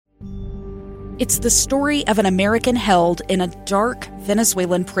It's the story of an American held in a dark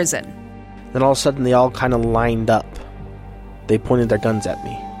Venezuelan prison. Then all of a sudden they all kind of lined up. They pointed their guns at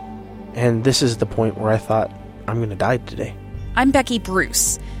me. And this is the point where I thought, I'm going to die today. I'm Becky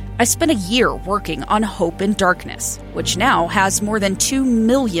Bruce. I spent a year working on Hope in Darkness, which now has more than 2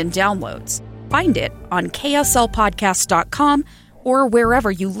 million downloads. Find it on kslpodcast.com or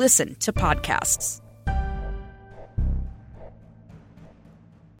wherever you listen to podcasts.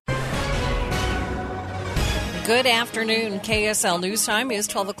 Good afternoon. KSL News Time is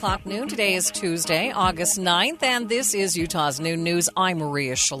 12 o'clock noon. Today is Tuesday, August 9th, and this is Utah's Noon News. I'm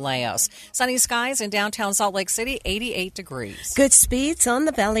Maria Chaleos. Sunny skies in downtown Salt Lake City, 88 degrees. Good speeds on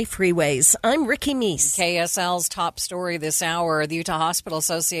the Valley freeways. I'm Ricky Meese. KSL's top story this hour. The Utah Hospital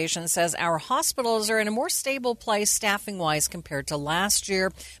Association says our hospitals are in a more stable place staffing-wise compared to last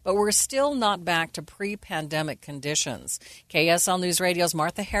year, but we're still not back to pre-pandemic conditions. KSL News Radio's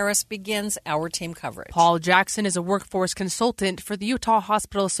Martha Harris begins our team coverage. Paul Jackson is a workforce consultant for the Utah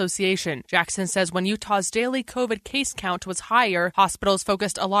Hospital Association. Jackson says when Utah's daily COVID case count was higher, hospitals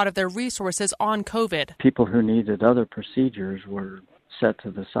focused a lot of their resources on COVID. People who needed other procedures were set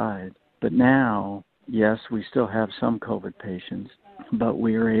to the side. But now, yes, we still have some COVID patients, but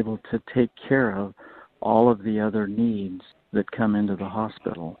we are able to take care of all of the other needs that come into the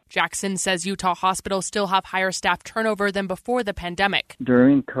hospital. Jackson says Utah hospitals still have higher staff turnover than before the pandemic.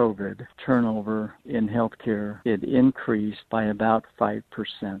 During COVID, turnover in healthcare, it increased by about 5%.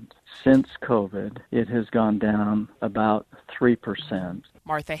 Since COVID, it has gone down about 3%.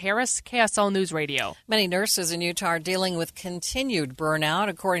 Martha Harris, KSL News Radio. Many nurses in Utah are dealing with continued burnout,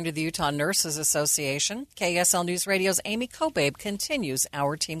 according to the Utah Nurses Association. KSL News Radio's Amy Kobabe continues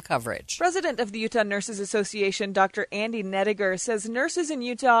our team coverage. President of the Utah Nurses Association, Dr. Andy Nediger, says nurses in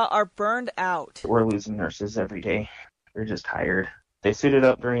Utah are burned out. We're losing nurses every day. They're just tired. They suited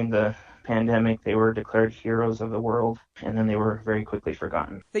up during the pandemic. They were declared heroes of the world, and then they were very quickly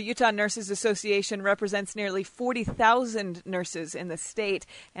forgotten. The Utah Nurses Association represents nearly 40,000 nurses in the state,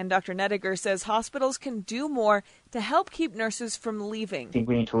 and Dr. Nediger says hospitals can do more to help keep nurses from leaving. I think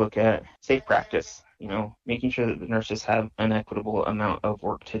we need to look at safe practice, making sure that the nurses have an equitable amount of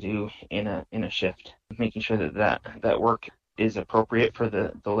work to do in a shift, making sure that work is appropriate for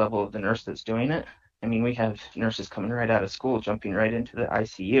the level of the nurse that's doing it. I mean, we have nurses coming right out of school, jumping right into the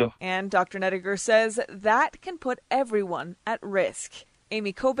ICU. And Dr. Nediger says that can put everyone at risk.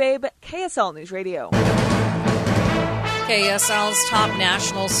 Amy Kobabe, KSL News Radio. KSL's top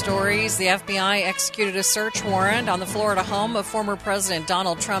national stories. The FBI executed a search warrant on the Florida home of former President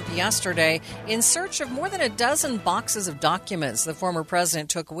Donald Trump yesterday in search of more than a dozen boxes of documents the former president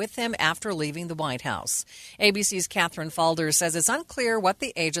took with him after leaving the White House. ABC's Catherine Falder says it's unclear what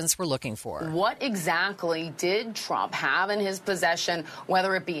the agents were looking for. What exactly did Trump have in his possession,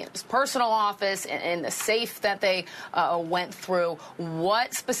 whether it be in his personal office, in the safe that they went through?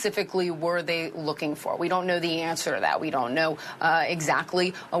 What specifically were they looking for? We don't know the answer to that. We don't know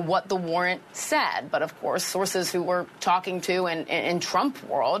exactly what the warrant said. But, of course, sources who we're talking to in Trump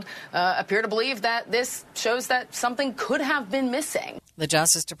world appear to believe that this shows that something could have been missing. The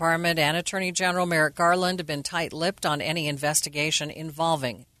Justice Department and Attorney General Merrick Garland have been tight-lipped on any investigation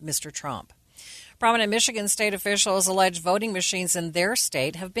involving Mr. Trump. Prominent Michigan state officials allege voting machines in their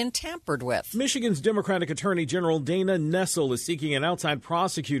state have been tampered with. Michigan's Democratic Attorney General Dana Nessel is seeking an outside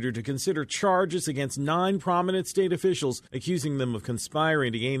prosecutor to consider charges against 9 prominent state officials, accusing them of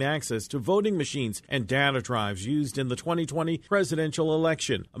conspiring to gain access to voting machines and data drives used in the 2020 presidential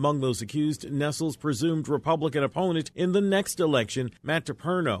election. Among those accused, Nessel's presumed Republican opponent in the next election, Matt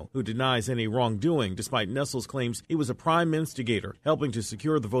DePerno, who denies any wrongdoing, despite Nessel's claims he was a prime instigator, helping to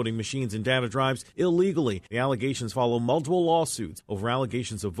secure the voting machines and data drives illegally. The allegations follow multiple lawsuits over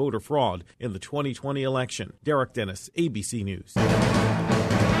allegations of voter fraud in the 2020 election. Derek Dennis, ABC News.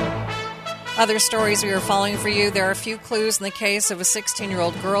 Other stories we are following for you. There are a few clues in the case of a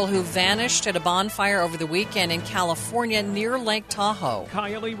 16-year-old girl who vanished at a bonfire over the weekend in California near Lake Tahoe.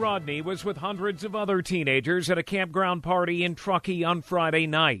 Kylie Rodney was with hundreds of other teenagers at a campground party in Truckee on Friday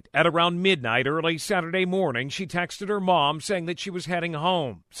night. At around midnight early Saturday morning, she texted her mom saying that she was heading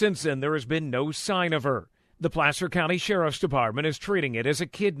home. Since then, there has been no sign of her. The Placer County Sheriff's Department is treating it as a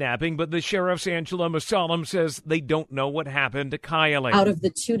kidnapping, but the sheriff's Angela Musalem says they don't know what happened to Kylie. Out of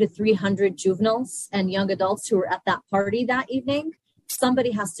the 200 to 300 juveniles and young adults who were at that party that evening,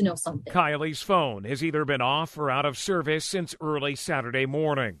 Somebody has to know something. Kylie's phone has either been off or out of service since early Saturday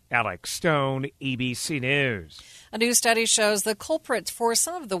morning. Alex Stone, ABC News. A new study shows the culprit for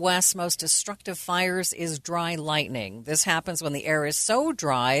some of the West's most destructive fires is dry lightning. This happens when the air is so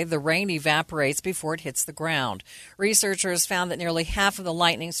dry, the rain evaporates before it hits the ground. Researchers found that nearly half of the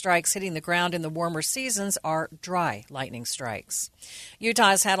lightning strikes hitting the ground in the warmer seasons are dry lightning strikes.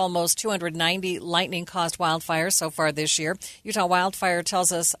 Utah has had almost 290 lightning-caused wildfires so far this year. Utah Wildfire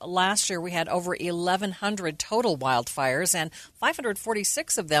tells us last year we had over 1,100 total wildfires, and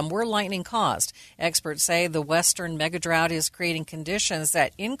 546 of them were lightning-caused. Experts say the western megadrought is creating conditions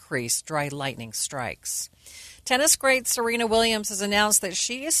that increase dry lightning strikes. Tennis great Serena Williams has announced that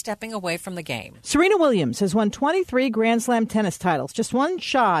she is stepping away from the game. Serena Williams has won 23 Grand Slam tennis titles, just one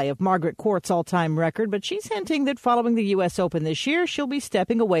shy of Margaret Court's all-time record, but she's hinting that following the U.S. Open this year, she'll be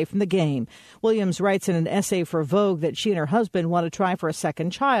stepping away from the game. Williams writes in an essay for Vogue that she and her husband want to try for a second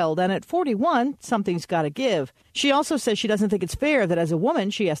child, and at 41, something's got to give. She also says she doesn't think it's fair that as a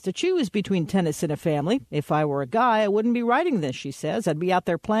woman, she has to choose between tennis and a family. If I were a guy, I wouldn't be writing this, she says. I'd be out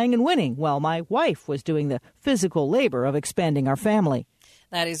there playing and winning while my wife was doing the physical labor of expanding our family.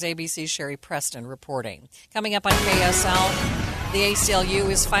 That is ABC's Sherry Preston reporting. Coming up on KSL, the ACLU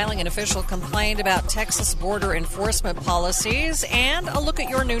is filing an official complaint about Texas border enforcement policies and a look at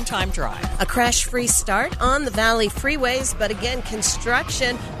your noontime drive. A crash-free start on the Valley freeways, but again,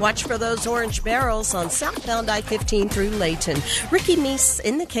 construction. Watch for those orange barrels on southbound I-15 through Layton. Ricky Meese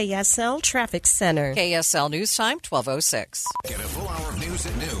in the KSL Traffic Center. KSL News Time, 12:06. Get a full hour of news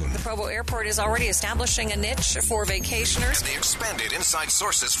at noon. The Provo Airport is already establishing a niche for vacationers. And the expanded inside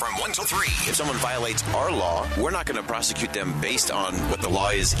sources from 1 till 3. If someone violates our law, we're not going to prosecute them based on what the law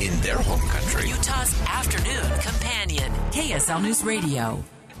is in their home country. Utah's afternoon companion, KSL News Radio.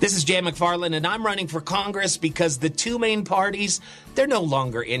 This is Jay McFarland, and I'm running for Congress because the two main parties, they're no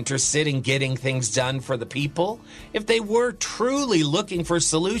longer interested in getting things done for the people. If they were truly looking for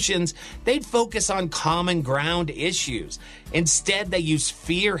solutions, they'd focus on common ground issues. Instead, they use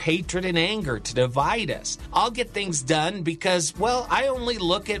fear, hatred, and anger to divide us. I'll get things done because, well, I only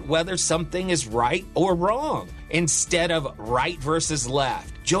look at whether something is right or wrong instead of right versus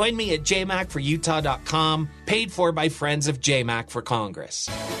left. Join me at jmacforutah.com, paid for by friends of JMac for Congress.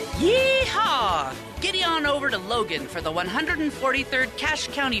 Yeehaw! Giddy on over to Logan for the 143rd Cache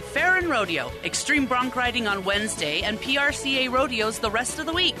County Fair and Rodeo. Extreme bronc riding on Wednesday and PRCA rodeos the rest of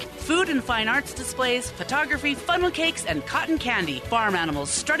the week. Food and fine arts displays, photography, funnel cakes, and cotton candy. Farm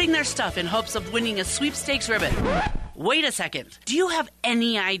animals strutting their stuff in hopes of winning a sweepstakes ribbon. Wait a second. Do you have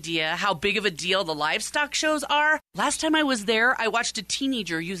any idea how big of a deal the livestock shows are? Last time I was there, I watched a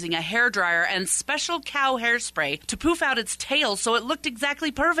teenager using a hairdryer and special cow hairspray to poof out its tail so it looked exactly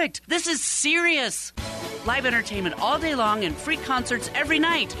perfect. This is serious. Live entertainment all day long and free concerts every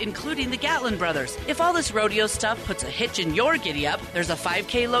night, including the Gatlin Brothers. If all this rodeo stuff puts a hitch in your giddy-up, there's a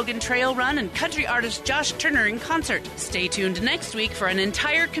 5K Logan Trail Run and country artist Josh Turner in concert. Stay tuned next week for an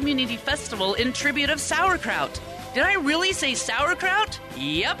entire community festival in tribute of sauerkraut. Did I really say sauerkraut?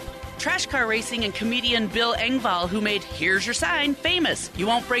 Yep. Trash car racing and comedian Bill Engvall, who made Here's Your Sign famous. You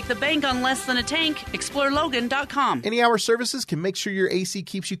won't break the bank on less than a tank. ExploreLogan.com. Any Hour Services can make sure your AC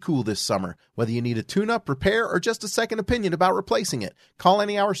keeps you cool this summer. Whether you need a tune-up, repair, or just a second opinion about replacing it, call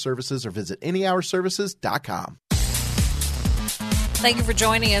Any Hour Services or visit anyhourservices.com. Thank you for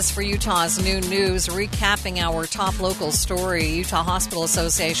joining us for Utah's Noon News, recapping our top local story. Utah Hospital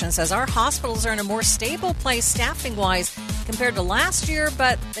Association says our hospitals are in a more stable place staffing-wise compared to last year,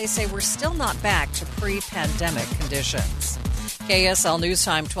 but they say we're still not back to pre-pandemic conditions. KSL News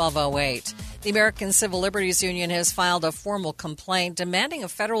Time, 12:08. The American Civil Liberties Union has filed a formal complaint demanding a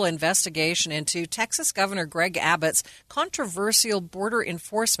federal investigation into Texas Governor Greg Abbott's controversial border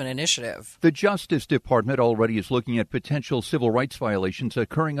enforcement initiative. The Justice Department already is looking at potential civil rights violations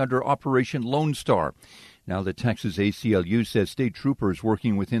occurring under Operation Lone Star. Now, the Texas ACLU says state troopers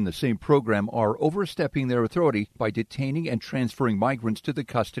working within the same program are overstepping their authority by detaining and transferring migrants to the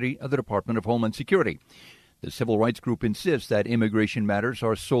custody of the Department of Homeland Security. The civil rights group insists that immigration matters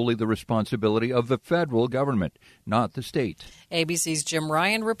are solely the responsibility of the federal government, not the state. ABC's Jim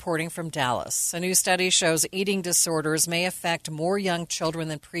Ryan reporting from Dallas. A new study shows eating disorders may affect more young children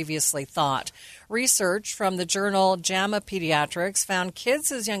than previously thought. Research from the journal JAMA Pediatrics found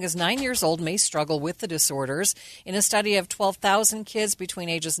kids as young as 9 years old may struggle with the disorders. In a study of 12,000 kids between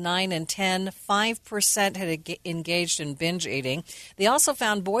ages 9 and 10, 5% had engaged in binge eating. They also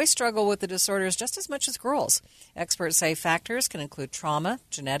found boys struggle with the disorders just as much as girls. Experts say factors can include trauma,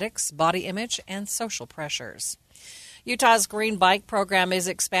 genetics, body image, and social pressures. Utah's Green Bike program is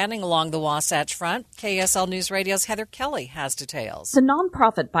expanding along the Wasatch Front. KSL News Radio's Heather Kelly has details. The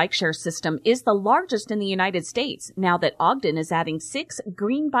nonprofit bike share system is the largest in the United States now that Ogden is adding 6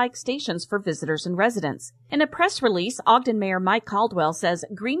 green bike stations for visitors and residents. In a press release, Ogden Mayor Mike Caldwell says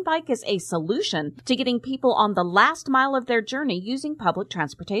Green Bike is a solution to getting people on the last mile of their journey using public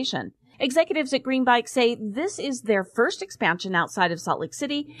transportation. Executives at Green Bike say this is their first expansion outside of Salt Lake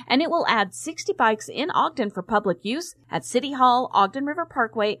City, and it will add 60 bikes in Ogden for public use at City Hall, Ogden River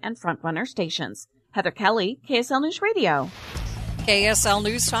Parkway, and Frontrunner stations. Heather Kelly, KSL News Radio. KSL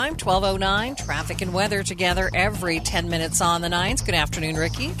News Time, 12:09. Traffic and weather together every 10 minutes on the 9s. Good afternoon,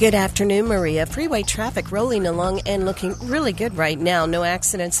 Ricky. Good afternoon, Maria. Freeway traffic rolling along and looking really good right now. No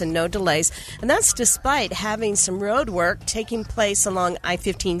accidents and no delays. And that's despite having some road work taking place along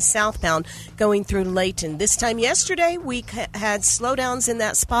I-15 southbound going through Layton. This time yesterday, we had slowdowns in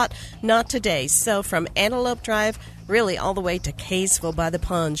that spot. Not today. So from Antelope Drive really all the way to Kaysville by the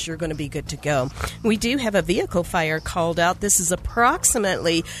ponds, you're going to be good to go. We do have a vehicle fire called out. This is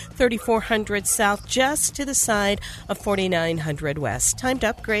approximately 3400 south, just to the side of 4900 west. Time to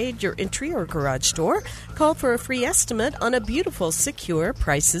upgrade your entry or garage door. Call for a free estimate on a beautiful, secure,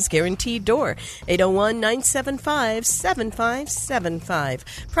 prices guaranteed door. 801-975-7575.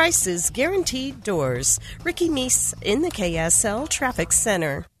 Prices guaranteed doors. Ricky Meese in the KSL Traffic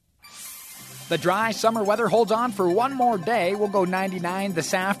Center. The dry summer weather holds on for one more day. We'll go 99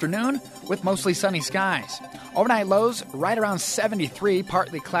 this afternoon with mostly sunny skies. Overnight lows right around 73,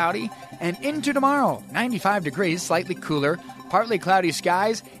 partly cloudy. And into tomorrow, 95 degrees, slightly cooler, partly cloudy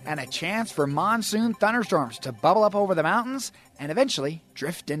skies, and a chance for monsoon thunderstorms to bubble up over the mountains and eventually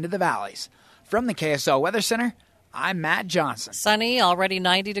drift into the valleys. From the KSL Weather Center, I'm Matt Johnson. Sunny, already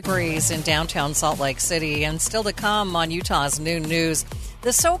 90 degrees in downtown Salt Lake City, and still to come on Utah's Noon News.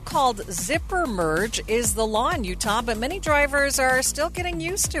 The so-called zipper merge is the law in Utah, but many drivers are still getting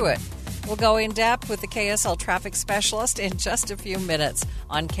used to it. We'll go in depth with the KSL traffic specialist in just a few minutes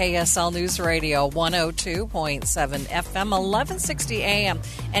on KSL News Radio 102.7 FM, 1160 AM,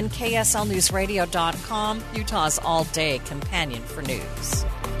 and KSLNewsRadio.com, Utah's all-day companion for news.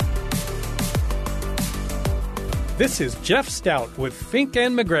 This is Jeff Stout with Fink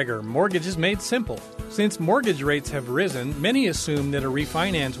and McGregor, Mortgages Made Simple. Since mortgage rates have risen, many assume that a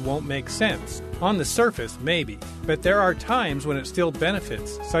refinance won't make sense. On the surface, maybe. But there are times when it still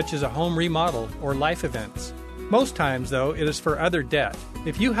benefits, such as a home remodel or life events. Most times, though, it is for other debt.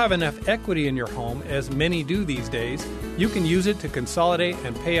 If you have enough equity in your home, as many do these days, you can use it to consolidate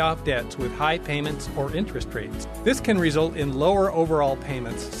and pay off debts with high payments or interest rates. This can result in lower overall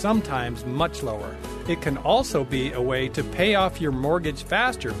payments, sometimes much lower. It can also be a way to pay off your mortgage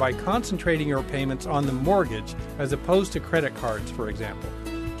faster by concentrating your payments on the mortgage as opposed to credit cards, for example.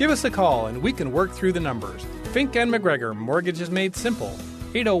 Give us a call and we can work through the numbers. Fink and McGregor, Mortgages Made Simple.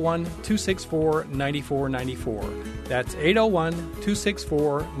 801-264-9494. That's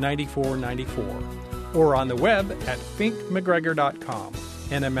 801-264-9494. Or on the web at finkmcgregor.com.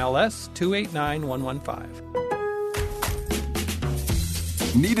 NMLS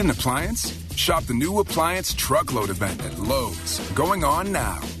 289115. Need an appliance? Shop the new Appliance Truckload event at Lowe's, going on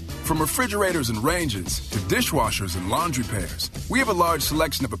now. From refrigerators and ranges to dishwashers and laundry pairs, we have a large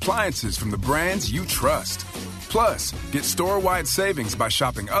selection of appliances from the brands you trust. Plus, get store-wide savings by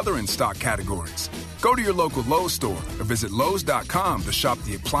shopping other in-stock categories. Go to your local Lowe's store or visit Lowe's.com to shop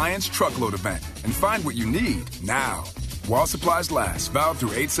the Appliance Truckload event and find what you need now. While supplies last, valid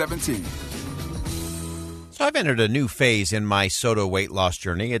through 8/17. So I've entered a new phase in my SOTA weight loss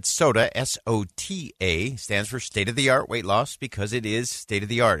journey. It's SOTA, S-O-T-A, stands for state-of-the-art weight loss because it is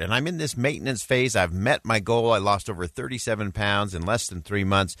state-of-the-art. And I'm in this maintenance phase. I've met my goal. I lost over 37 pounds in less than 3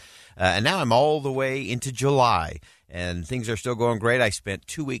 months. And now I'm all the way into July. And things are still going great. I spent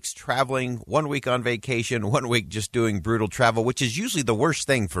 2 weeks traveling, 1 week on vacation, 1 week just doing brutal travel, which is usually the worst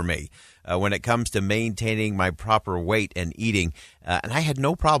thing for me when it comes to maintaining my proper weight and eating. And I had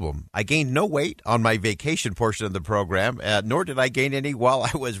no problem. I gained no weight on my vacation portion of the program, nor did I gain any while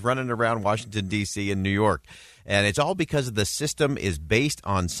I was running around Washington, D.C. and New York. And it's all because the system is based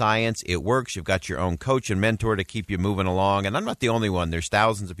on science. It works. You've got your own coach and mentor to keep you moving along. And I'm not the only one. There's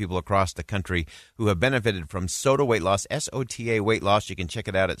thousands of people across the country who have benefited from SOTA weight loss, S-O-T-A weight loss. You can check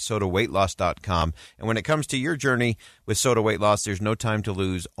it out at SOTAweightloss.com. And when it comes to your journey with SOTA weight loss, there's no time to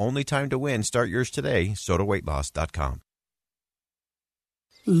lose, only time to win. Start yours today, SOTAweightloss.com.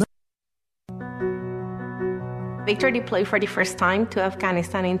 Victor deployed for the first time to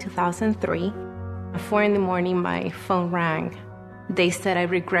Afghanistan in 2003. At 4 a.m, my phone rang. They said, "I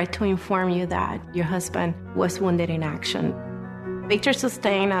regret to inform you that your husband was wounded in action." Victor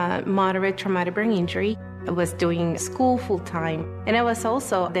sustained a moderate traumatic brain injury. I was doing school full-time, and I was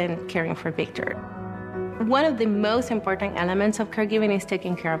also then caring for Victor. One of the most important elements of caregiving is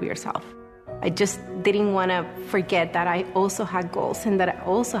taking care of yourself. I just didn't want to forget that I also had goals and that I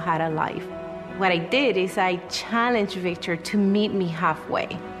also had a life. What I did is I challenged Victor to meet me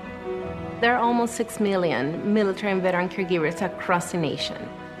halfway. There are almost 6 million military and veteran caregivers across the nation.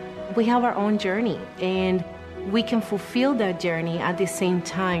 We have our own journey, and we can fulfill that journey at the same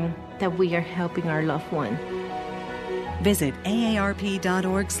time that we are helping our loved one. Visit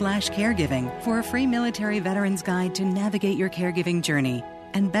aarp.org/caregiving for a free military veterans guide to navigate your caregiving journey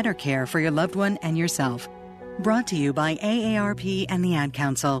and better care for your loved one and yourself. Brought to you by AARP and the Ad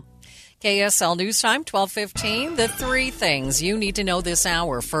Council. KSL News Time, 12:15. The 3 things you need to know this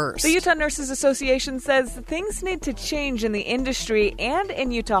hour first. The Utah Nurses Association says things need to change in the industry and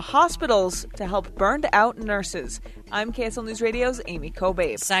in Utah hospitals to help burned out nurses. I'm KSL News Radio's Amy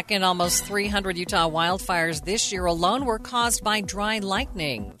Kobe. Second, almost 300 Utah wildfires this year alone were caused by dry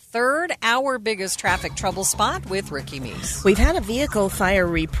lightning. Third, our biggest traffic trouble spot with Ricky Meese. We've had a vehicle fire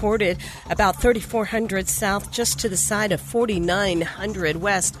reported about 3400 south, just to the side of 4900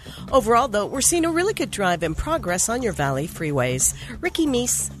 west. Overall, though, we're seeing a really good drive in progress on your Valley freeways. Ricky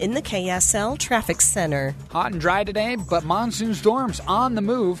Meese in the KSL Traffic Center. Hot and dry today, but monsoon storms on the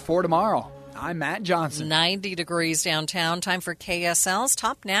move for tomorrow. I'm Matt Johnson. 90 degrees downtown. Time for KSL's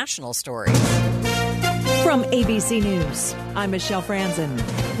top national story. From ABC News, I'm Michelle Franzen.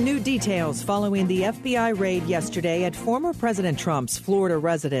 New details following the FBI raid yesterday at former President Trump's Florida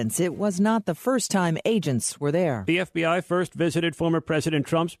residence. It was not the first time agents were there. The FBI first visited former President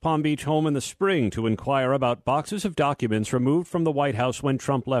Trump's Palm Beach home in the spring to inquire about boxes of documents removed from the White House when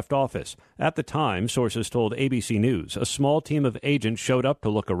Trump left office. At the time, sources told ABC News, a small team of agents showed up to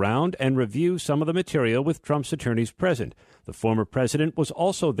look around and review some of the material with Trump's attorneys present. The former president was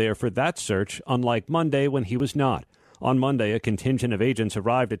also there for that search, unlike Monday when he was not. On Monday, a contingent of agents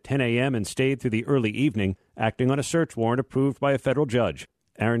arrived at 10 a.m. and stayed through the early evening, acting on a search warrant approved by a federal judge.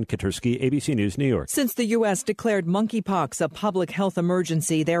 Aaron Katursky, ABC News, New York. Since the U.S. declared monkeypox a public health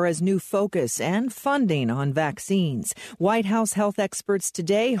emergency, there is new focus and funding on vaccines. White House health experts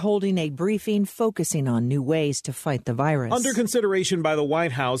today holding a briefing focusing on new ways to fight the virus. Under consideration by the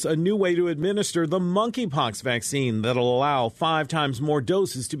White House, a new way to administer the monkeypox vaccine that'll allow 5 times more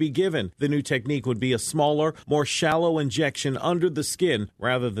doses to be given. The new technique would be a smaller, more shallow injection under the skin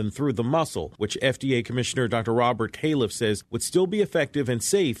rather than through the muscle, which FDA Commissioner Dr. Robert Califf says would still be effective and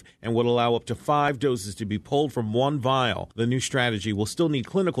safe and would allow up to 5 doses to be pulled from one vial. The new strategy will still need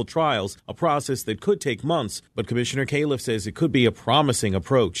clinical trials, a process that could take months, but Commissioner Califf says it could be a promising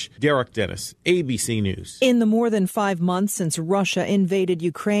approach. Derek Dennis, ABC News. In the more than 5 months since Russia invaded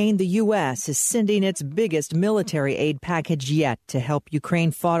Ukraine, the U.S. is sending its biggest military aid package yet to help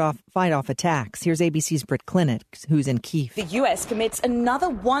Ukraine fight off attacks. Here's ABC's Britt Clinic, who's in Kyiv. The U.S. commits another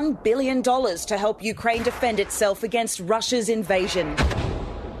 $1 billion to help Ukraine defend itself against Russia's invasion.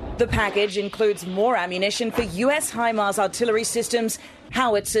 The package includes more ammunition for U.S. HIMARS artillery systems,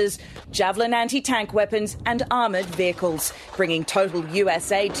 howitzers, Javelin anti-tank weapons and armoured vehicles, bringing total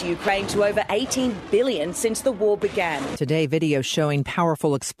U.S. aid to Ukraine to over $18 billion since the war began. Today, video showing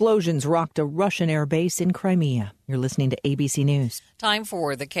powerful explosions rocked a Russian air base in Crimea. You're listening to ABC News. Time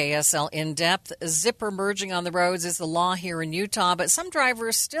for the KSL In-Depth. Zipper merging on the roads is the law here in Utah, but some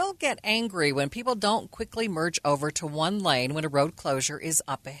drivers still get angry when people don't quickly merge over to one lane when a road closure is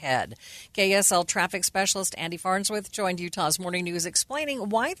up ahead. KSL traffic specialist Andy Farnsworth joined Utah's Morning News explaining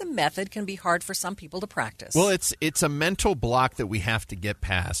why the method can be hard for some people to practice. Well, it's a mental block that we have to get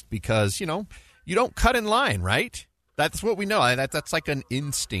past because, you don't cut in line, right? That's what we know. That's like an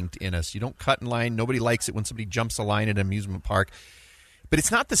instinct in us. You don't cut in line. Nobody likes it when somebody jumps a line at an amusement park. But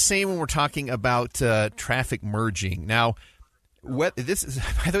it's not the same when we're talking about traffic merging. Now, this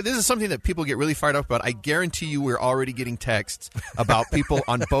is something that people get really fired up about. I guarantee you we're already getting texts about people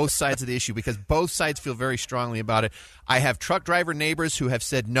on both sides of the issue because both sides feel very strongly about it. I have truck driver neighbors who have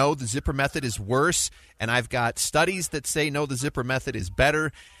said, no, the zipper method is worse. And I've got studies that say, no, the zipper method is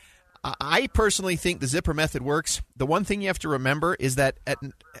better. I personally think the zipper method works. The one thing you have to remember is that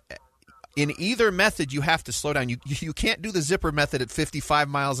in either method, you have to slow down. You can't do the zipper method at 55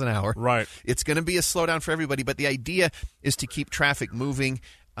 miles an hour. Right. It's going to be a slowdown for everybody, but the idea is to keep traffic moving.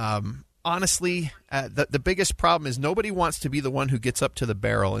 Honestly, the biggest problem is nobody wants to be the one who gets up to the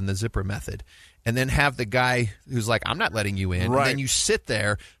barrel in the zipper method and then have the guy who's like, I'm not letting you in. Right. And then you sit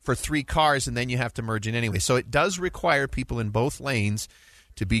there for 3 cars and then you have to merge in anyway. So it does require people in both lanes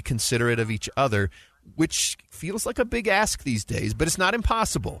to be considerate of each other, which feels like a big ask these days, but it's not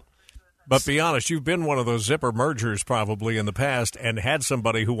impossible. But be honest, you've been one of those zipper mergers probably in the past and had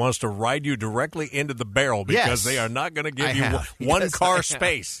somebody who wants to ride you directly into the barrel because they are not going to give you one car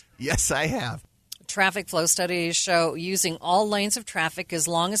space. Yes, I have. Traffic flow studies show using all lanes of traffic as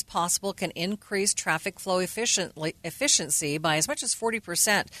long as possible can increase traffic flow efficiency by as much as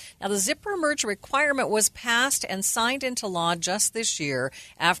 40%. Now, the zipper merge requirement was passed and signed into law just this year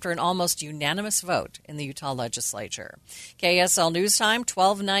after an almost unanimous vote in the Utah legislature. KSL News Time,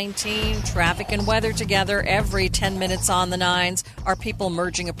 12:19. Traffic and weather together every 10 minutes on the nines. Are people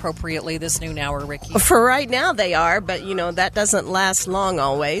merging appropriately this noon hour, Ricky? For right now, they are, but, that doesn't last long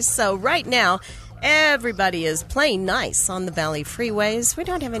always. So right now, everybody is playing nice on the Valley freeways. We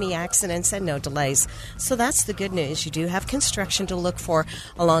don't have any accidents and no delays. So that's the good news. You do have construction to look for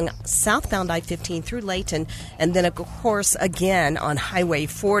along southbound I-15 through Layton, and then, of course, again on Highway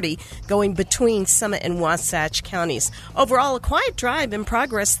 40 going between Summit and Wasatch counties. Overall, a quiet drive in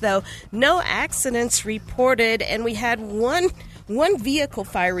progress, though. No accidents reported, and we had one vehicle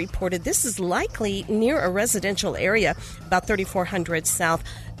fire reported. This is likely near a residential area, about 3400 south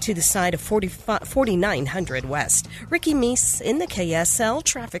to the side of 4900 west. Ricky Meese in the KSL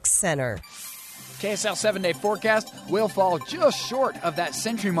Traffic Center. KSL 7-day forecast will fall just short of that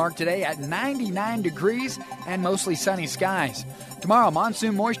century mark today at 99 degrees and mostly sunny skies. Tomorrow,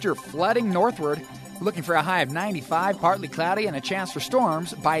 monsoon moisture flooding northward. Looking for a high of 95, partly cloudy, and a chance for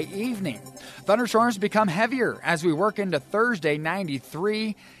storms by evening. Thunderstorms become heavier as we work into Thursday,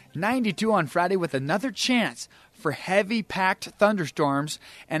 93, 92 on Friday with another chance for heavy packed thunderstorms.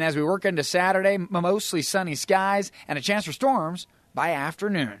 And as we work into Saturday, mostly sunny skies and a chance for storms by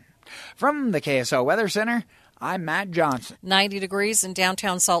afternoon. From the KSL Weather Center, I'm Matt Johnson. 90 degrees in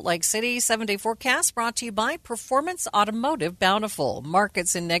downtown Salt Lake City. 7-day forecast brought to you by Performance Automotive Bountiful.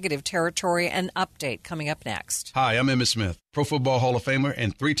 Markets in negative territory. An update coming up next. Hi, I'm Emmitt Smith, Pro Football Hall of Famer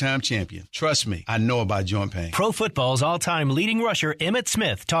and 3-time champion. Trust me, I know about joint pain. Pro Football's all-time leading rusher Emmitt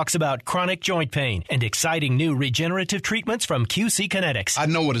Smith talks about chronic joint pain and exciting new regenerative treatments from QC Kinetics. I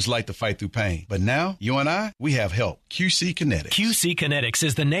know what it's like to fight through pain, but now, you and I, we have help. QC Kinetics. QC Kinetics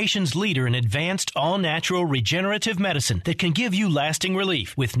is the nation's leader in advanced all-natural regenerative medicine that can give you lasting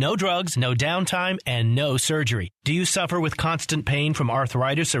relief with no drugs, no downtime, and no surgery. Do you suffer with constant pain from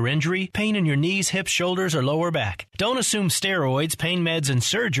arthritis or injury? Pain in your knees, hips, shoulders, or lower back? Don't assume steroids, pain meds, and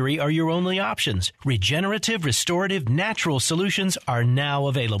surgery are your only options. Regenerative, restorative, natural solutions are now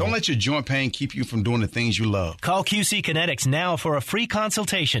available. Don't let your joint pain keep you from doing the things you love. Call QC Kinetics now for a free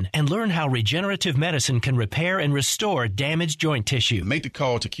consultation and learn how regenerative medicine can repair and restore damaged joint tissue. Make the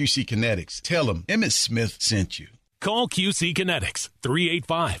call to QC Kinetics. Tell them Emmitt Smith sent you. Call QC Kinetics,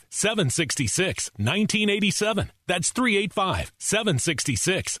 385-766-1987. That's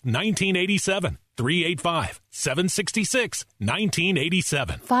 385-766-1987.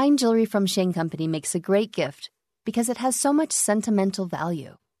 385-766-1987. Fine jewelry from Shane Company makes a great gift because it has so much sentimental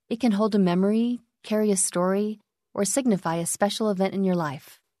value. It can hold a memory, carry a story, or signify a special event in your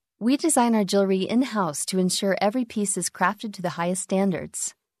life. We design our jewelry in-house to ensure every piece is crafted to the highest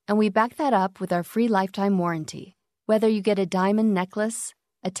standards. And we back that up with our free lifetime warranty. Whether you get a diamond necklace,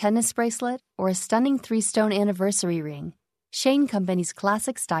 a tennis bracelet, or a stunning 3-stone anniversary ring, Shane Company's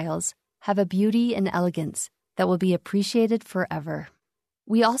classic styles have a beauty and elegance that will be appreciated forever.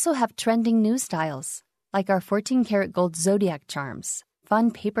 We also have trending new styles, like our 14-karat gold zodiac charms,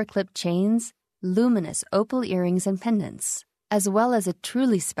 fun paperclip chains, luminous opal earrings and pendants, as well as a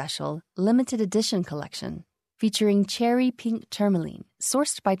truly special limited edition collection featuring cherry pink tourmaline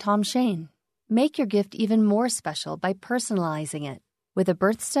sourced by Tom Shane. Make your gift even more special by personalizing it with a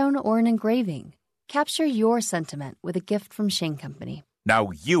birthstone or an engraving. Capture your sentiment with a gift from Shane Company.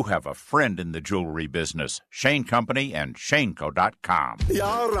 Now you have a friend in the jewelry business. Shane Company and ShaneCo.com.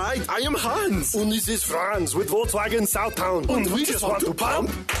 Yeah, right. I am Hans. And this is Franz with Volkswagen Southtown. And we just want to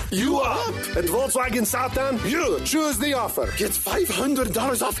pump you up. At Volkswagen Southtown, you choose the offer. Get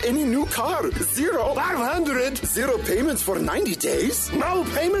 $500 off any new car. 500. Zero payments for 90 days. No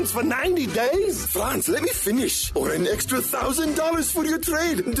payments for 90 days. Franz, let me finish. Or an extra $1,000 for your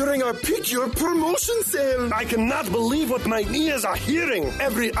trade during our Pick Your Promotion sale. I cannot believe what my ears are hearing.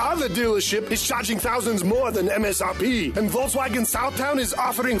 Every other dealership is charging thousands more than MSRP. And Volkswagen Southtown is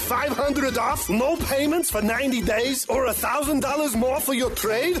offering $500 off, no payments for 90 days, or $1,000 more for your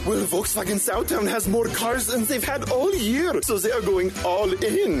trade? Well, Volkswagen Southtown has more cars than they've had all year, so they are going all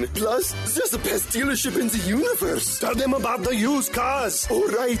in. Plus, they're the best dealership in the universe. Tell them about the used cars. All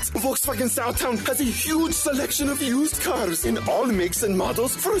right, Volkswagen Southtown has a huge selection of used cars in all makes and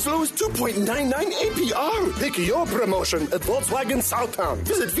models for as low as 2.99 APR. Pick your promotion at Volkswagen Southtown.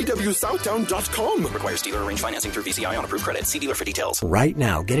 Visit VWSouthtown.com. Requires dealer arrange financing through VCI on approved credit. See dealer for details. Right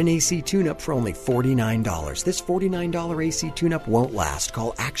now, get an AC tune-up for only $49. This $49 AC tune-up won't last.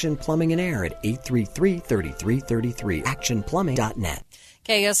 Call Action Plumbing and Air at 833-3333. ActionPlumbing.net.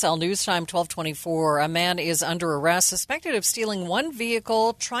 KSL News Time 1224. A man is under arrest suspected of stealing one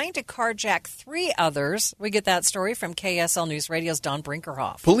vehicle, trying to carjack three others. We get that story from KSL News Radio's Don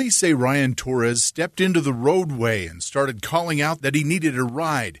Brinkerhoff. Police say Ryan Torres stepped into the roadway and started calling out that he needed a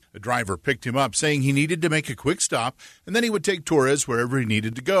ride. The driver picked him up, saying he needed to make a quick stop, and then he would take Torres wherever he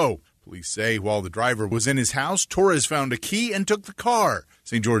needed to go. Police say while the driver was in his house, Torres found a key and took the car.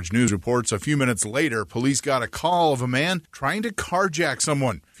 St. George News reports a few minutes later, police got a call of a man trying to carjack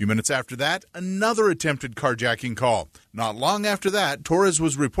someone. A few minutes after that, another attempted carjacking call. Not long after that, Torres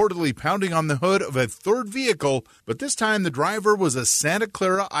was reportedly pounding on the hood of a third vehicle, but this time the driver was a Santa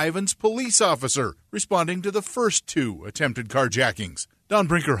Clara Ivans police officer, responding to the first two attempted carjackings. Don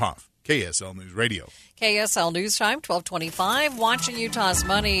Brinkerhoff, KSL News Radio. KSL News Time, 1225. Watching Utah's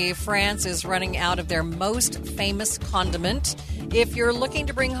money, France is running out of their most famous condiment. If you're looking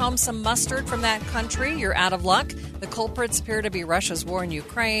to bring home some mustard from that country, you're out of luck. The culprits appear to be Russia's war in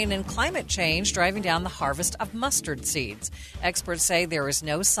Ukraine and climate change driving down the harvest of mustard seeds. Experts say there is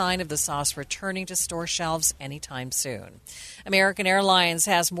no sign of the sauce returning to store shelves anytime soon. American Airlines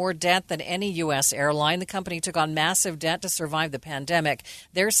has more debt than any U.S. airline. The company took on massive debt to survive the pandemic.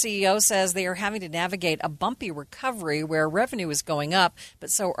 Their CEO says they are having to navigate a bumpy recovery where revenue is going up, but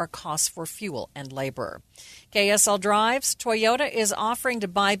so are costs for fuel and labor. KSL Drives, Toyota is offering to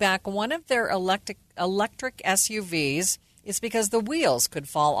buy back one of their electric SUVs. It's because the wheels could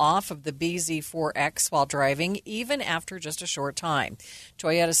fall off of the BZ4X while driving, even after just a short time.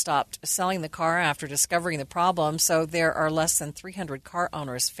 Toyota stopped selling the car after discovering the problem, so there are less than 300 car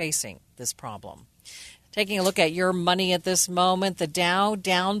owners facing this problem. Taking a look at your money at this moment, the Dow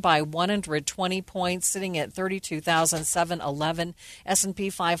down by 120 points, sitting at 32,711. S&P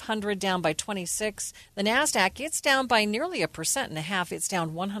 500 down by 26. The Nasdaq, it's down by nearly 1.5%. It's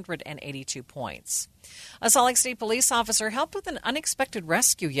down 182 points. A Salt Lake City police officer helped with an unexpected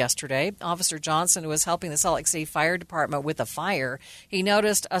rescue yesterday. Officer Johnson was helping the Salt Lake City Fire Department with a fire. He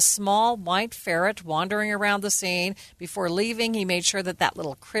noticed a small white ferret wandering around the scene. Before leaving, he made sure that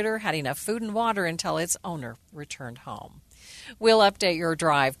little critter had enough food and water until its owner returned home. We'll update your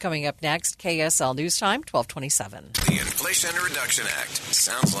drive coming up next. KSL News Time, 1227. The Inflation Reduction Act.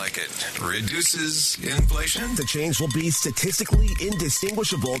 Sounds like it reduces inflation. The change will be statistically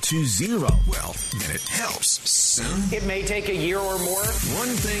indistinguishable to zero. Well, then it helps. Soon. It may take a year or more. One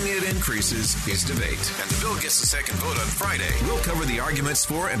thing it increases is debate. And the bill gets a second vote on Friday. We'll cover the arguments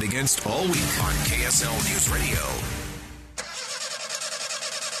for and against all week on KSL News Radio.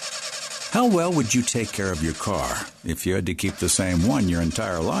 How well would you take care of your car if you had to keep the same one your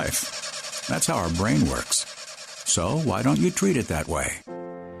entire life? That's how our brain works. So why don't you treat it that way?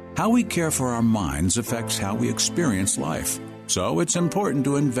 How we care for our minds affects how we experience life. So it's important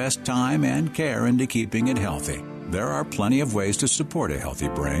to invest time and care into keeping it healthy. There are plenty of ways to support a healthy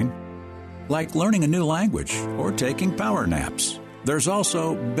brain, like learning a new language or taking power naps. There's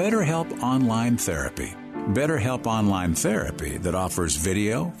also BetterHelp Online Therapy. BetterHelp Online Therapy that offers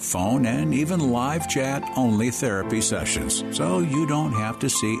video, phone, and even live chat-only therapy sessions, so you don't have to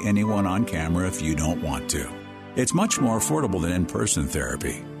see anyone on camera if you don't want to. It's much more affordable than in-person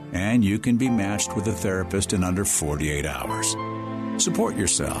therapy, and you can be matched with a therapist in under 48 hours. Support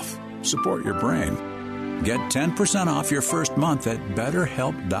yourself. Support your brain. Get 10% off your first month at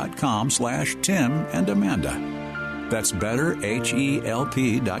BetterHelp.com/Tim and Amanda. That's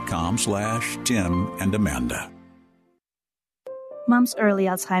BetterHelp.com/Tim and Amanda. Mom's early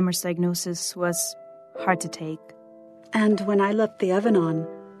Alzheimer's diagnosis was hard to take. And when I left the oven on,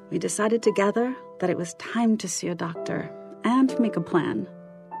 we decided together that it was time to see a doctor and make a plan.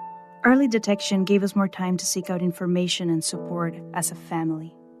 Early detection gave us more time to seek out information and support as a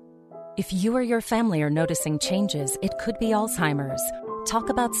family. If you or your family are noticing changes, it could be Alzheimer's. Talk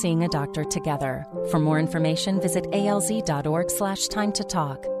about seeing a doctor together. For more information, visit alz.org/time to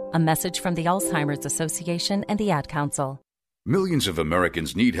talk. A message from the Alzheimer's Association and the Ad Council. Millions of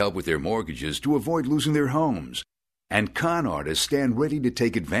Americans need help with their mortgages to avoid losing their homes. And con artists stand ready to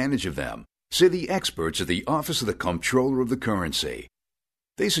take advantage of them, say the experts at the Office of the Comptroller of the Currency.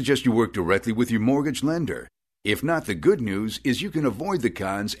 They suggest you work directly with your mortgage lender. If not, the good news is you can avoid the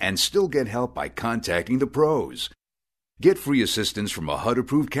cons and still get help by contacting the pros. Get free assistance from a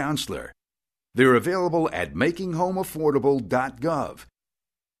HUD-approved counselor. They're available at makinghomeaffordable.gov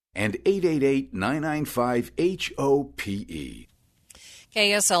and 888-995-HOPE.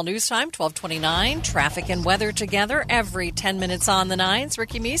 KSL News Time, 12:29. Traffic and weather together every 10 minutes on the nines.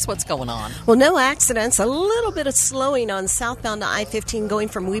 Ricky Meese, what's going on? Well, no accidents. A little bit of slowing on southbound to I-15 going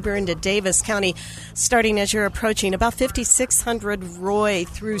from Weber into Davis County, starting as you're approaching about 5600 Roy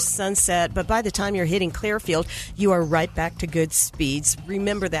through Sunset. But by the time you're hitting Clearfield, you are right back to good speeds.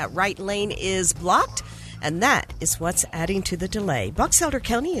 Remember that right lane is blocked, and that is what's adding to the delay. Box Elder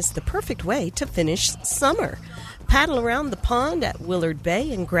County is the perfect way to finish summer. Paddle around the pond at Willard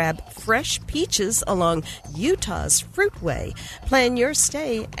Bay and grab fresh peaches along Utah's Fruitway. Plan your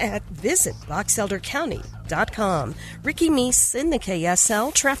stay at visitboxeldercounty.com. Ricky Meese in the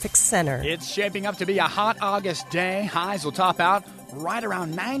KSL Traffic Center. It's shaping up to be a hot August day. Highs will top out right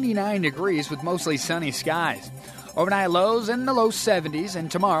around 99 degrees with mostly sunny skies. Overnight lows in the low 70s,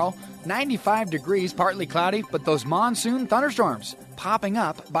 and tomorrow, 95 degrees, partly cloudy, but those monsoon thunderstorms popping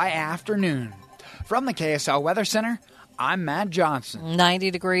up by afternoon. From the KSL Weather Center, I'm Matt Johnson.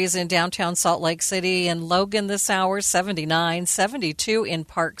 90 degrees in downtown Salt Lake City and Logan this hour, 79, 72 in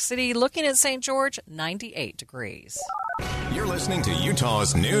Park City. Looking at St. George, 98 degrees. You're listening to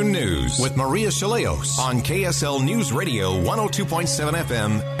Utah's Noon News with Maria Chaleos on KSL News Radio 102.7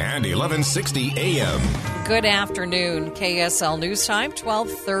 FM and 1160 AM. Good afternoon. KSL News Time,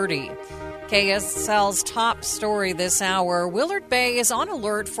 12:30. KSL's top story this hour, Willard Bay is on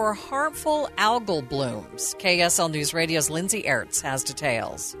alert for harmful algal blooms. KSL News Radio's Lindsay Ertz has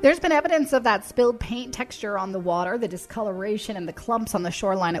details. There's been evidence of that spilled paint texture on the water, the discoloration, and the clumps on the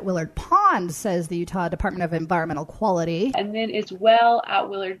shoreline at Willard Pond, says the Utah Department of Environmental Quality. And then as well at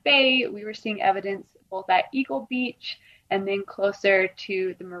Willard Bay, we were seeing evidence both at Eagle Beach and then closer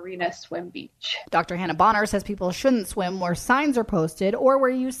to the Marina Swim Beach. Dr. Hannah Bonner says people shouldn't swim where signs are posted or where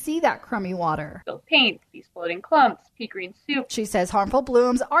you see that crummy water. Spilled paint, these floating clumps, pea green soup. She says harmful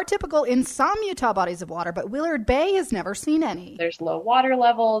blooms are typical in some Utah bodies of water, but Willard Bay has never seen any. There's low water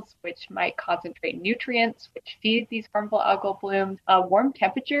levels, which might concentrate nutrients, which feed these harmful algal blooms. Warm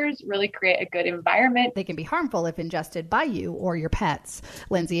temperatures really create a good environment. They can be harmful if ingested by you or your pets.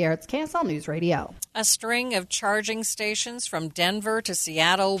 Lindsay Ertz, KSL News Radio. A string of charging stations from Denver to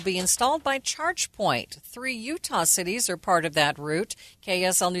Seattle will be installed by ChargePoint. 3 Utah cities are part of that route.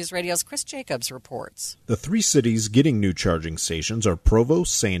 KSL News Radio's Chris Jacobs reports. The 3 cities getting new charging stations are Provo,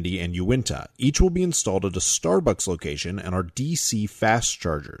 Sandy, and Uinta. Each will be installed at a Starbucks location and are DC fast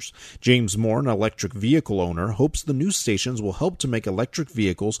chargers. James Moore, an electric vehicle owner, hopes the new stations will help to make electric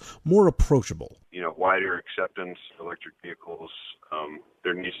vehicles more approachable. Wider acceptance of electric vehicles.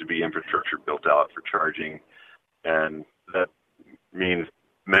 There needs to be infrastructure built out for charging, and that means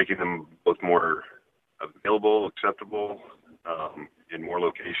making them both more available, acceptable, in more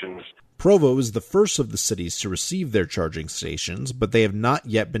locations. Provo is the first of the cities to receive their charging stations, but they have not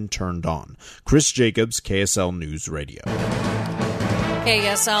yet been turned on. Chris Jacobs, KSL News Radio.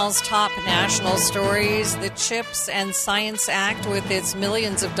 KSL's top national stories. The CHIPS and Science Act, with its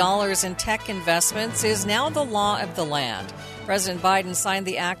millions of dollars in tech investments, is now the law of the land. President Biden signed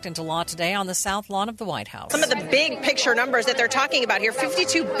the act into law today on the South Lawn of the White House. Some of the big picture numbers that they're talking about here,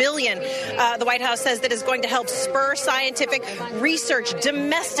 $52 billion, the White House says that is going to help spur scientific research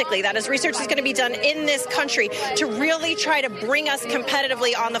domestically. That is, research is going to be done in this country to really try to bring us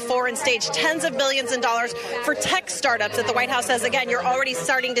competitively on the foreign stage. Tens of billions in dollars for tech startups that the White House says, again, you're already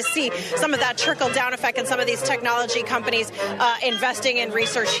starting to see some of that trickle-down effect in some of these technology companies investing in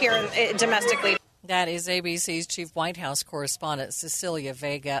research here domestically. That is ABC's chief White House correspondent, Cecilia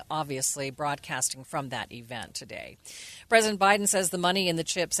Vega, obviously broadcasting from that event today. President Biden says the money in the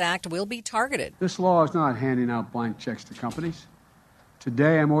CHIPS Act will be targeted. This law is not handing out blank checks to companies.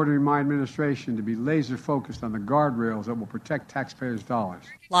 Today, I'm ordering my administration to be laser-focused on the guardrails that will protect taxpayers' dollars.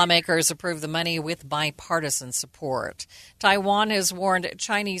 Lawmakers approved the money with bipartisan support. Taiwan has warned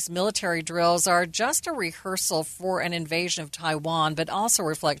Chinese military drills are just a rehearsal for an invasion of Taiwan, but also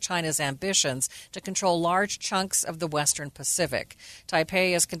reflect China's ambitions to control large chunks of the Western Pacific.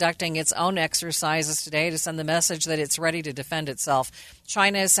 Taipei is conducting its own exercises today to send the message that it's ready to defend itself.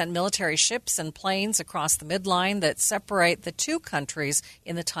 China has sent military ships and planes across the midline that separate the two countries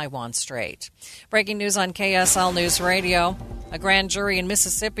in the Taiwan Strait. Breaking news on KSL News Radio. A grand jury in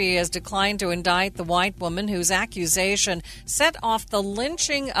Mississippi has declined to indict the white woman whose accusation set off the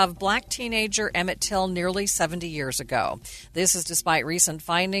lynching of black teenager Emmett Till nearly 70 years ago. This is despite recent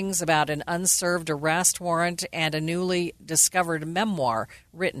findings about an unserved arrest warrant and a newly discovered memoir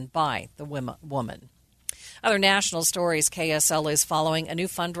written by the woman. Other national stories KSL is following. A new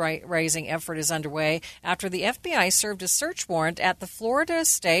fundraising effort is underway after the FBI served a search warrant at the Florida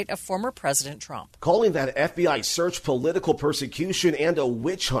estate of former President Trump. Calling that FBI search political persecution and a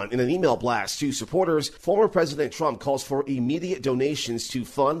witch hunt in an email blast to supporters, former President Trump calls for immediate donations to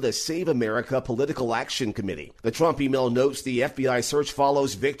fund the Save America Political Action Committee. The Trump email notes the FBI search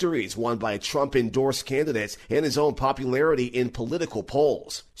follows victories won by Trump-endorsed candidates and his own popularity in political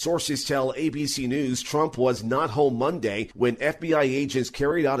polls. Sources tell ABC News Trump was not home Monday when FBI agents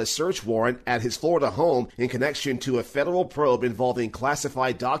carried out a search warrant at his Florida home in connection to a federal probe involving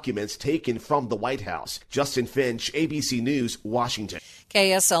classified documents taken from the White House. Justin Finch, ABC News, Washington.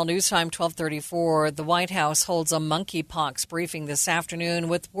 KSL News Time 12:34. The White House holds a monkeypox briefing this afternoon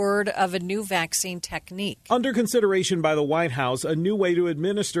with word of a new vaccine technique. Under consideration by the White House, a new way to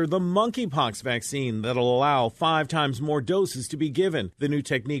administer the monkeypox vaccine that'll allow 5 times more doses to be given. The new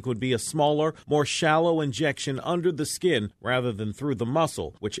technique would be a smaller, more shallow injection under the skin rather than through the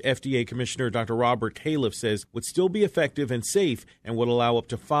muscle, which FDA Commissioner Dr. Robert Califf says would still be effective and safe and would allow up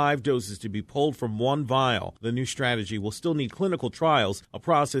to 5 doses to be pulled from one vial. The new strategy will still need clinical trials, a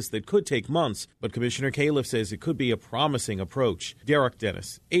process that could take months, but Commissioner Califf says it could be a promising approach. Derek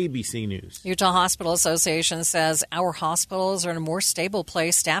Dennis, ABC News. Utah Hospital Association says our hospitals are in a more stable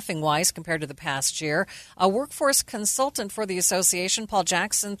place staffing-wise compared to the past year. A workforce consultant for the association, Paul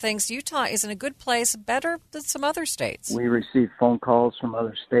Jackson, thinks Utah is in a good place, better than some other states. We receive phone calls from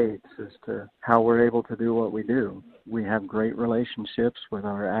other states as to how we're able to do what we do. We have great relationships with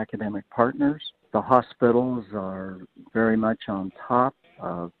our academic partners. The hospitals are very much on top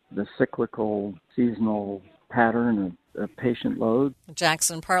of the cyclical, seasonal pattern of patient load.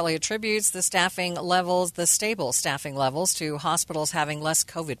 Jackson partly attributes the stable staffing levels to hospitals having less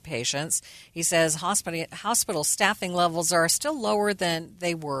COVID patients. He says hospital staffing levels are still lower than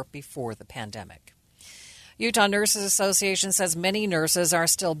they were before the pandemic. Utah Nurses Association says many nurses are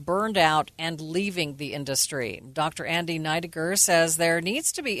still burned out and leaving the industry. Dr. Andy Neidiger says there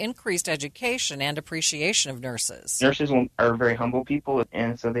needs to be increased education and appreciation of nurses. Nurses are very humble people,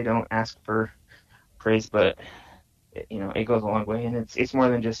 and so they don't ask for praise, but it goes a long way, and it's more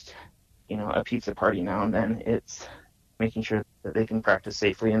than just a pizza party now and then. It's making sure that they can practice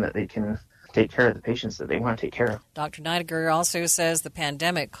safely and that they can take care of the patients that they want to take care of. Dr. Neidiger also says the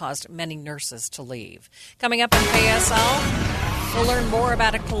pandemic caused many nurses to leave. Coming up in KSL, we'll learn more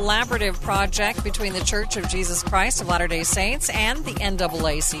about a collaborative project between the Church of Jesus Christ of Latter-day Saints and the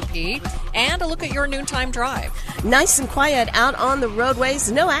NAACP, and a look at your noontime drive. Nice and quiet out on the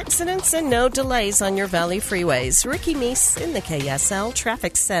roadways, no accidents and no delays on your Valley freeways. Ricky Meese in the KSL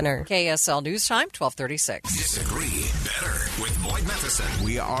Traffic Center. KSL News Time, 12:36. Disagree better with Boyd Matheson.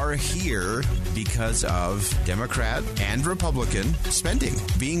 We are here because of Democrat and Republican spending,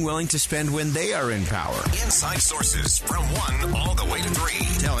 being willing to spend when they are in power. Inside sources from 1 all the way to 3.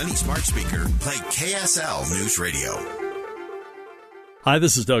 Tell any smart speaker, play KSL News Radio. Hi,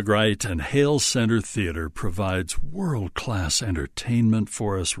 this is Doug Wright, and Hale Center Theater provides world-class entertainment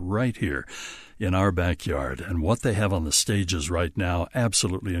for us right here in our backyard. And what they have on the stages right now,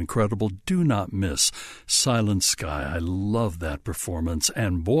 absolutely incredible. Do not miss Silent Sky. I love that performance.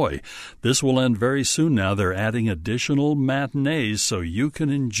 And boy, this will end very soon now. They're adding additional matinees so you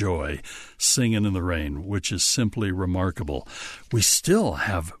can enjoy Singin' in the Rain, which is simply remarkable. We still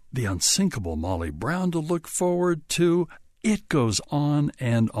have the unsinkable Molly Brown to look forward to. It goes on.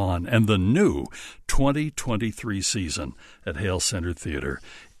 And the new 2023 season at Hale Center Theater,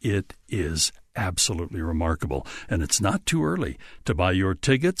 it is absolutely remarkable. And it's not too early to buy your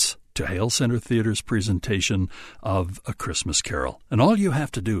tickets to Hale Center Theater's presentation of A Christmas Carol. And all you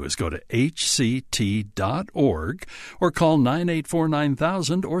have to do is go to hct.org or call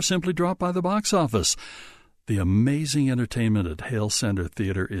 984-9000 or simply drop by the box office. The amazing entertainment at Hale Center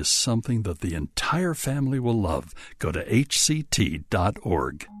Theater is something that the entire family will love. Go to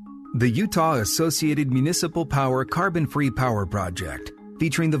hct.org. The Utah Associated Municipal Power Carbon-Free Power Project,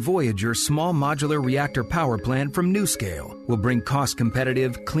 featuring the Voyager Small Modular Reactor Power Plant from NuScale, will bring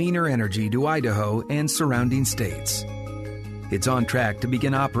cost-competitive, cleaner energy to Idaho and surrounding states. It's on track to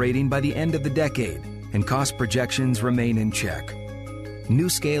begin operating by the end of the decade, and cost projections remain in check.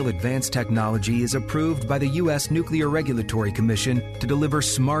 NuScale Advanced Technology is approved by the U.S. Nuclear Regulatory Commission to deliver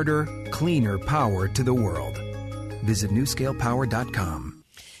smarter, cleaner power to the world. Visit NuScalePower.com.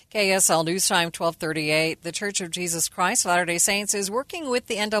 KSL News Time 1238. The Church of Jesus Christ of Latter-day Saints is working with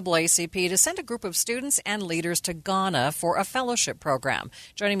the NAACP to send a group of students and leaders to Ghana for a fellowship program.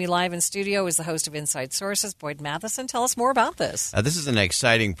 Joining me live in studio is the host of Inside Sources, Boyd Matheson. Tell us more about this. This is an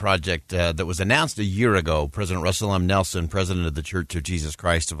exciting project that was announced a year ago. President Russell M. Nelson, president of the Church of Jesus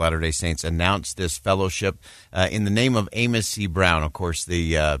Christ of Latter-day Saints, announced this fellowship in the name of Amos C. Brown, of course,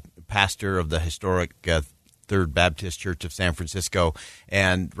 the pastor of the historic Third Baptist Church of San Francisco.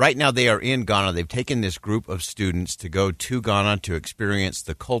 And right now they are in Ghana. They've taken this group of students to go to Ghana to experience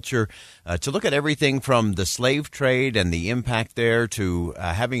the culture, to look at everything from the slave trade and the impact there to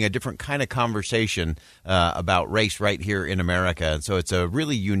having a different kind of conversation about race right here in America. And so it's a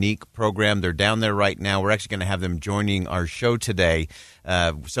really unique program. They're down there right now. We're actually going to have them joining our show today.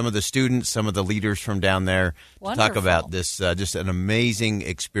 Some of the students, some of the leaders from down there to talk about this, just an amazing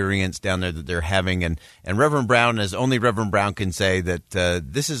experience down there that they're having. And Reverend Brown, as only Reverend Brown can say, that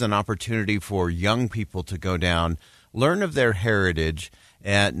this is an opportunity for young people to go down, learn of their heritage,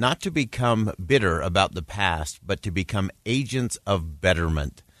 and not to become bitter about the past, but to become agents of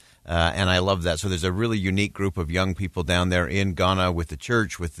betterment. And I love that. So there's a really unique group of young people down there in Ghana with the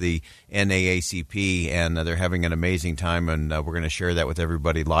church, with the NAACP, and they're having an amazing time, and we're going to share that with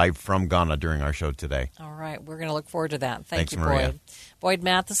everybody live from Ghana during our show today. All right. We're going to look forward to that. Thanks, you, Maria. Boyd. Boyd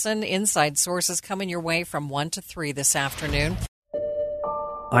Matheson, Inside Sources, coming your way from 1 to 3 this afternoon.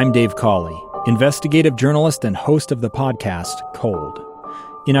 I'm Dave Cawley, investigative journalist and host of the podcast Cold.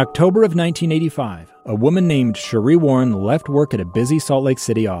 In October of 1985, a woman named Cherie Warren left work at a busy Salt Lake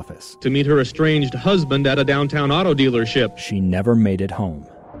City office to meet her estranged husband at a downtown auto dealership. She never made it home.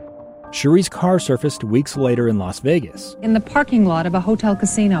 Cherie's car surfaced weeks later in Las Vegas. In the parking lot of a hotel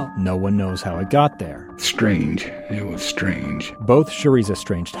casino. No one knows how it got there. Strange. It was strange. Both Cherie's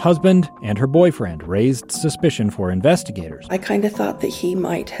estranged husband and her boyfriend raised suspicion for investigators. I kind of thought that he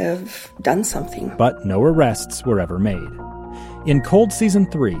might have done something. But no arrests were ever made. In Cold Season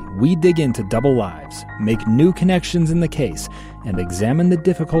 3, we dig into double lives, make new connections in the case, and examine the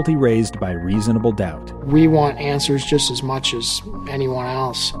difficulty raised by reasonable doubt. We want answers just as much as anyone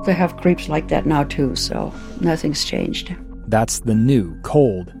else. They have creeps like that now too, so nothing's changed. That's the new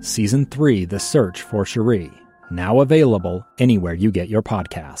Cold Season 3, The Search for Cherie, now available anywhere you get your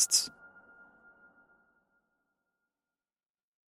podcasts.